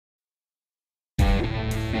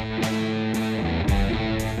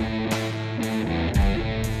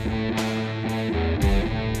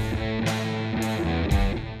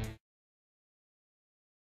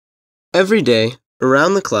Every day,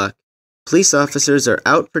 around the clock, police officers are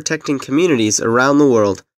out protecting communities around the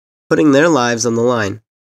world, putting their lives on the line.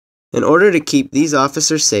 In order to keep these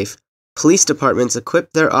officers safe, police departments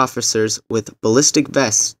equip their officers with ballistic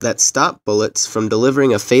vests that stop bullets from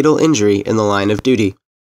delivering a fatal injury in the line of duty.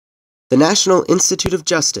 The National Institute of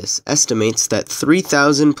Justice estimates that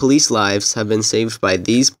 3,000 police lives have been saved by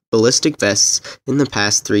these ballistic vests in the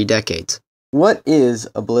past 3 decades. What is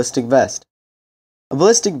a ballistic vest? A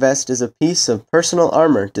ballistic vest is a piece of personal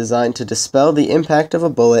armor designed to dispel the impact of a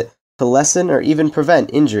bullet to lessen or even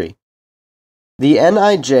prevent injury. The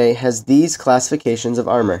NIJ has these classifications of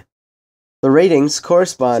armor. The ratings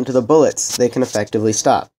correspond to the bullets they can effectively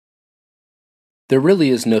stop. There really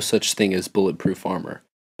is no such thing as bulletproof armor,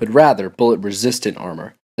 but rather bullet-resistant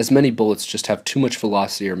armor, as many bullets just have too much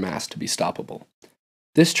velocity or mass to be stoppable.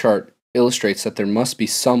 This chart illustrates that there must be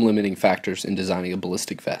some limiting factors in designing a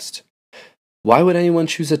ballistic vest. Why would anyone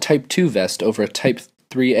choose a Type 2 vest over a Type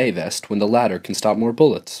 3A vest when the latter can stop more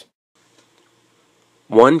bullets?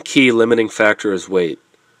 One key limiting factor is weight.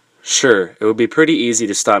 Sure, it would be pretty easy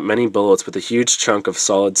to stop many bullets with a huge chunk of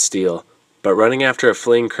solid steel, but running after a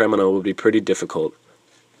fleeing criminal would be pretty difficult.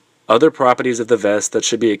 Other properties of the vest that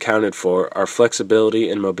should be accounted for are flexibility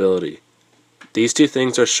and mobility. These two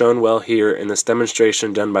things are shown well here in this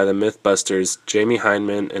demonstration done by the Mythbusters Jamie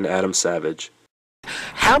Hyneman and Adam Savage.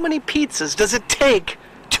 How many pizzas does it take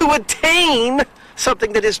to attain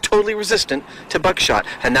something that is totally resistant to buckshot?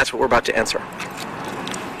 And that's what we're about to answer.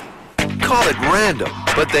 Call it random,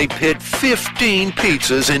 but they pit 15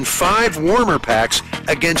 pizzas in 5 warmer packs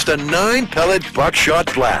against a 9-pellet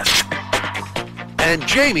buckshot blast. And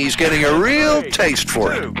Jamie's getting a real taste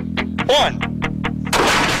for it. 1.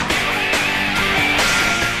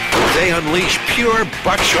 They unleash pure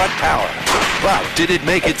buckshot power. But did it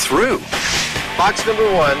make it through? Box number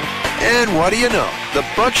 1. And what do you know? The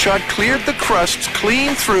buckshot cleared the crusts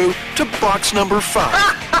clean through to box number 5.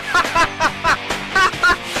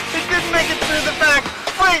 It didn't make it through the back.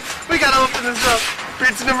 Wait, we gotta open this up.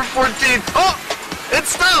 Pizza number 14. Oh, it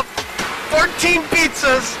stopped. 14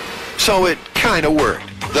 pizzas. So it kind of worked.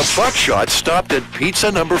 The buckshot stopped at pizza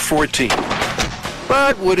number 14.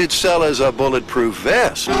 But would it sell as a bulletproof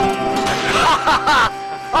vest?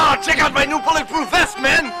 Oh, check out my new bulletproof vest,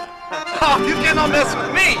 man. Oh, you cannot mess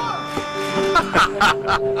with me.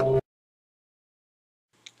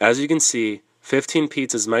 As you can see, 15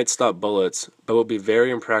 pizzas might stop bullets, but will be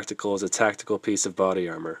very impractical as a tactical piece of body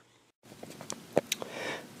armor.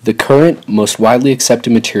 The current, most widely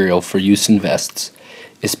accepted material for use in vests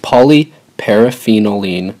is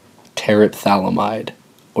polyparaphenylene terephthalamide,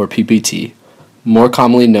 or PPT, more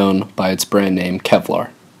commonly known by its brand name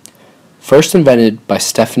Kevlar. First invented by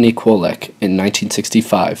Stephanie Kwolek in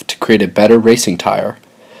 1965 to create a better racing tire,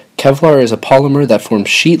 Kevlar is a polymer that forms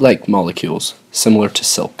sheet-like molecules, similar to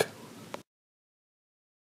silk.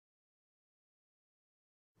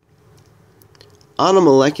 On a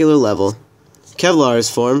molecular level, Kevlar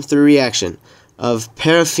is formed through reaction of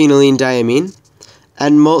paraphenylene diamine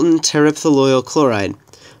and molten terephthalonyl chloride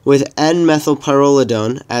with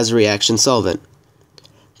N-methylpyrrolidone as reaction solvent.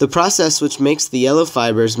 The process which makes the yellow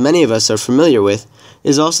fibers many of us are familiar with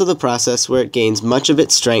is also the process where it gains much of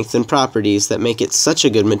its strength and properties that make it such a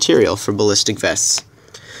good material for ballistic vests.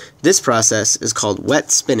 This process is called wet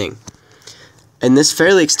spinning. In this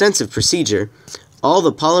fairly extensive procedure, all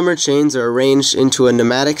the polymer chains are arranged into a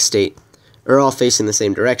nematic state, or all facing the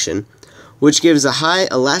same direction, which gives a high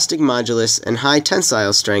elastic modulus and high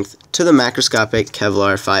tensile strength to the macroscopic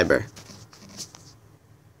Kevlar fiber.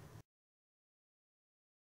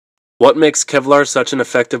 What makes Kevlar such an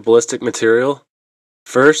effective ballistic material?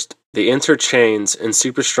 First, the interchains and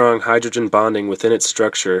super strong hydrogen bonding within its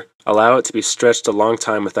structure allow it to be stretched a long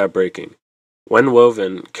time without breaking. When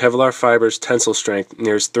woven, Kevlar fiber's tensile strength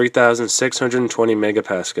nears 3,620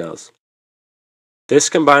 megapascals. This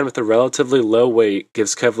combined with a relatively low weight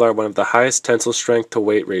gives Kevlar one of the highest tensile strength to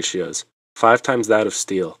weight ratios, 5 times that of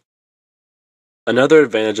steel. Another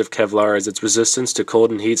advantage of Kevlar is its resistance to cold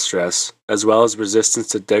and heat stress, as well as resistance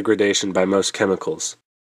to degradation by most chemicals.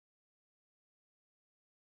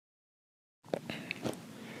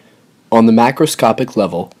 On the macroscopic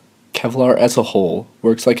level, Kevlar as a whole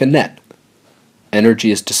works like a net. Energy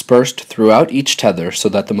is dispersed throughout each tether so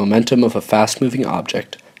that the momentum of a fast-moving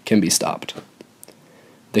object can be stopped.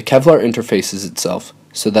 The Kevlar interfaces itself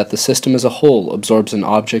so that the system as a whole absorbs an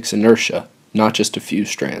object's inertia, not just a few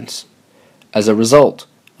strands. As a result,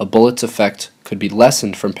 a bullet's effect could be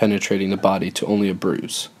lessened from penetrating the body to only a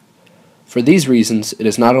bruise. For these reasons, it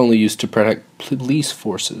is not only used to protect police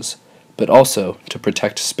forces, but also to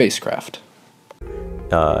protect spacecraft.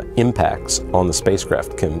 impacts on the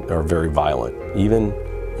spacecraft are very violent, even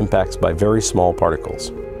impacts by very small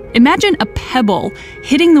particles. Imagine a pebble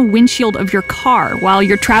hitting the windshield of your car while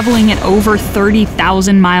you're traveling at over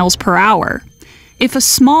 30,000 miles per hour. If a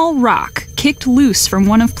small rock kicked loose from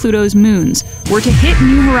one of Pluto's moons were to hit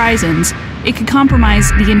New Horizons, it could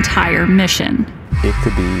compromise the entire mission. It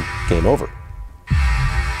could be game over.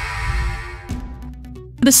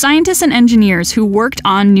 The scientists and engineers who worked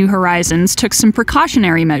on New Horizons took some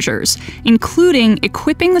precautionary measures, including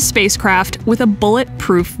equipping the spacecraft with a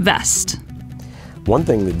bulletproof vest. One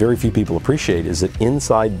thing that very few people appreciate is that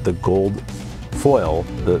inside the gold foil,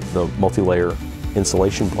 the multi-layer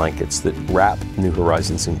insulation blankets that wrap New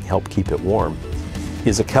Horizons and help keep it warm,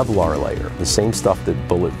 is a Kevlar layer, the same stuff that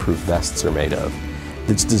bulletproof vests are made of.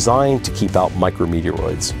 It's designed to keep out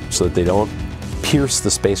micrometeoroids so that they don't pierce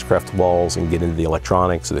the spacecraft walls and get into the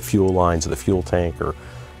electronics or the fuel lines or the fuel tank or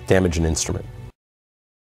damage an instrument.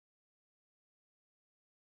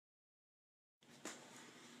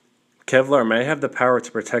 Kevlar may have the power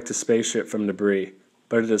to protect a spaceship from debris,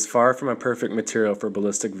 but it is far from a perfect material for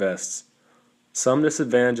ballistic vests. Some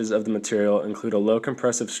disadvantages of the material include a low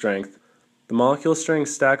compressive strength. The molecule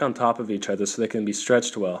strings stack on top of each other so they can be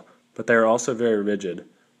stretched well, but they are also very rigid.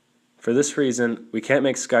 For this reason, we can't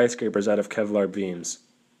make skyscrapers out of Kevlar beams.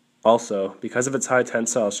 Also, because of its high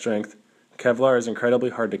tensile strength, Kevlar is incredibly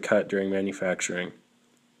hard to cut during manufacturing.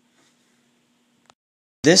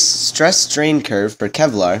 This stress-strain curve for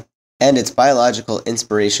Kevlar, and its biological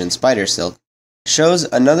inspiration spider silk, shows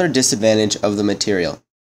another disadvantage of the material.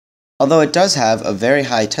 Although it does have a very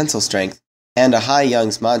high tensile strength and a high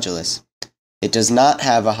Young's modulus, it does not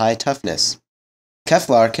have a high toughness.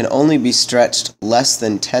 Kevlar can only be stretched less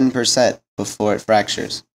than 10% before it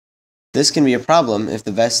fractures. This can be a problem if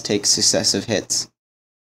the vest takes successive hits.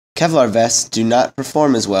 Kevlar vests do not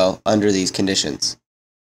perform as well under these conditions.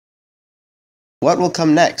 What will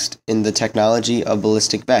come next in the technology of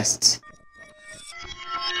ballistic vests?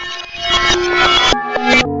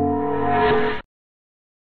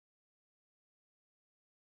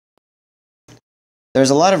 There's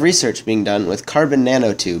a lot of research being done with carbon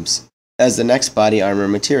nanotubes as the next body armor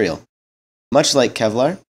material. Much like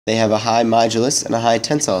Kevlar, they have a high modulus and a high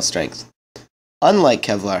tensile strength. Unlike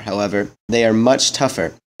Kevlar, however, they are much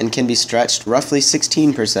tougher and can be stretched roughly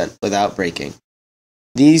 16% without breaking.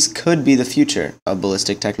 These could be the future of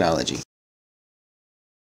ballistic technology.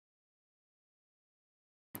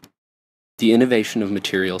 The innovation of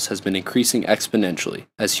materials has been increasing exponentially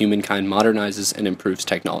as humankind modernizes and improves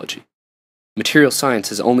technology. Material science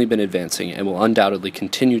has only been advancing and will undoubtedly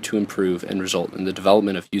continue to improve and result in the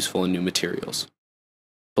development of useful and new materials.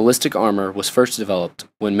 Ballistic armor was first developed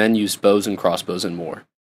when men used bows and crossbows in war,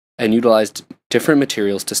 and utilized different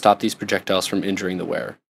materials to stop these projectiles from injuring the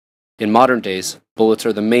wearer. In modern days, bullets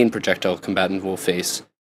are the main projectile a combatant will face,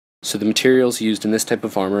 so the materials used in this type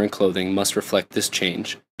of armor and clothing must reflect this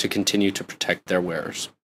change to continue to protect their wearers.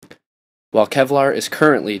 While Kevlar is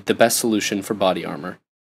currently the best solution for body armor,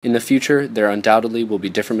 in the future there undoubtedly will be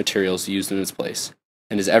different materials used in its place,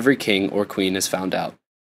 and as every king or queen has found out,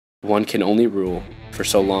 one can only rule for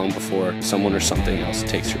so long before someone or something else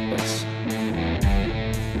takes your place.